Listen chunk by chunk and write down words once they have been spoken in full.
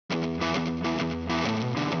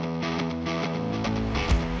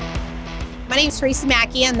My name is Teresa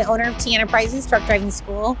Mackey. I'm the owner of T Enterprises Truck Driving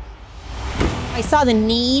School. I saw the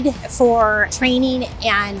need for training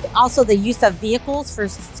and also the use of vehicles for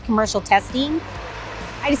commercial testing.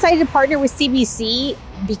 I decided to partner with CBC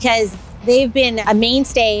because they've been a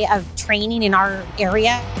mainstay of training in our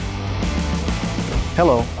area.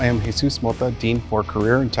 Hello, I am Jesus Mota, Dean for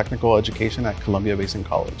Career and Technical Education at Columbia Basin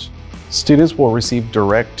College. Students will receive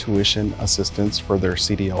direct tuition assistance for their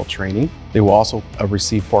CDL training. They will also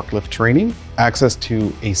receive forklift training, access to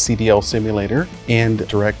a CDL simulator, and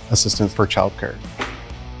direct assistance for childcare.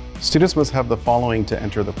 Students must have the following to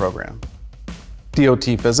enter the program: DOT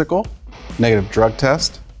physical, negative drug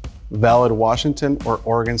test, valid Washington or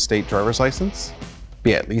Oregon State driver's license,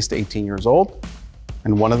 be at least 18 years old,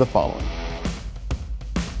 and one of the following.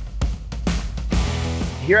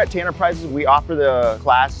 Here at T Enterprises, we offer the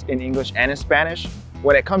class in English and in Spanish.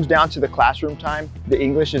 When it comes down to the classroom time, the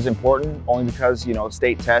English is important only because,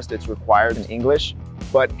 state test, it's required in English.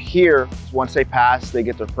 But here, once they pass, they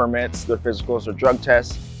get their permits, their physicals, their drug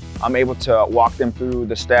tests. I'm able to walk them through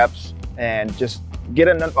the steps and just get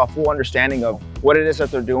a full understanding of what it is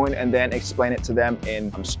that they're doing, and then explain it to them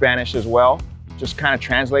in Spanish as well. Just kind of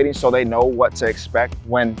translating so they know what to expect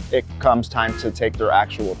when it comes time to take their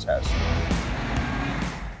actual test.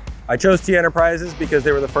 I chose T Enterprises because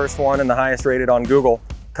they were the first one and the highest rated on Google.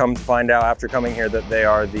 Come to find out after coming here that they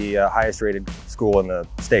are the highest rated school in the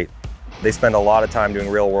state. They spend a lot of time doing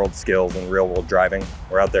real world skills and real world driving.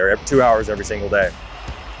 We're out there 2 hours every single day.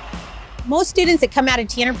 Most students that come out of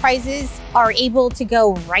T Enterprises are able to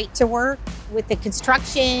go right to work with the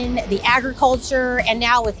construction, the agriculture, and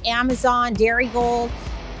now with Amazon, Dairy Gold.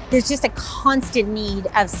 There's just a constant need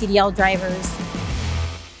of CDL drivers.